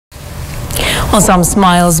Well, some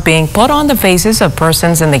smiles being put on the faces of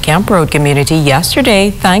persons in the Kemp Road community yesterday,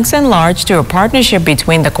 thanks in large to a partnership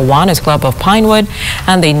between the Kiwanis Club of Pinewood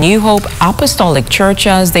and the New Hope Apostolic Church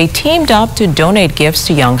as they teamed up to donate gifts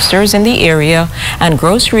to youngsters in the area and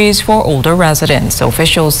groceries for older residents.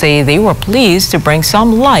 Officials say they were pleased to bring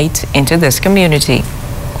some light into this community.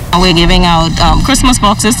 We're giving out Christmas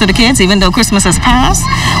boxes to the kids, even though Christmas has passed.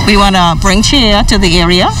 We want to bring cheer to the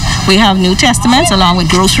area. We have New Testaments along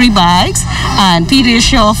with grocery bags and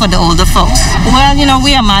pediasure for the older folks. Well, you know,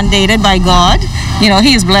 we are mandated by God. You know,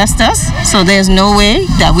 He has blessed us, so there's no way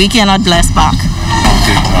that we cannot bless back.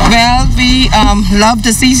 Well, we love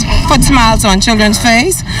to put smiles on children's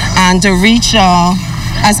face and to reach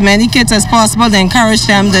as many kids as possible, to encourage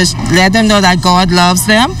them, to let them know that God loves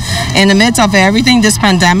them in the midst of everything, this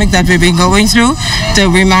pandemic that we've been going through, to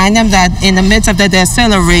remind them that in the midst of that there's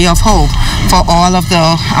still a ray of hope for all of the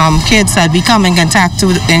kids that we come in contact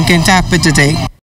with today.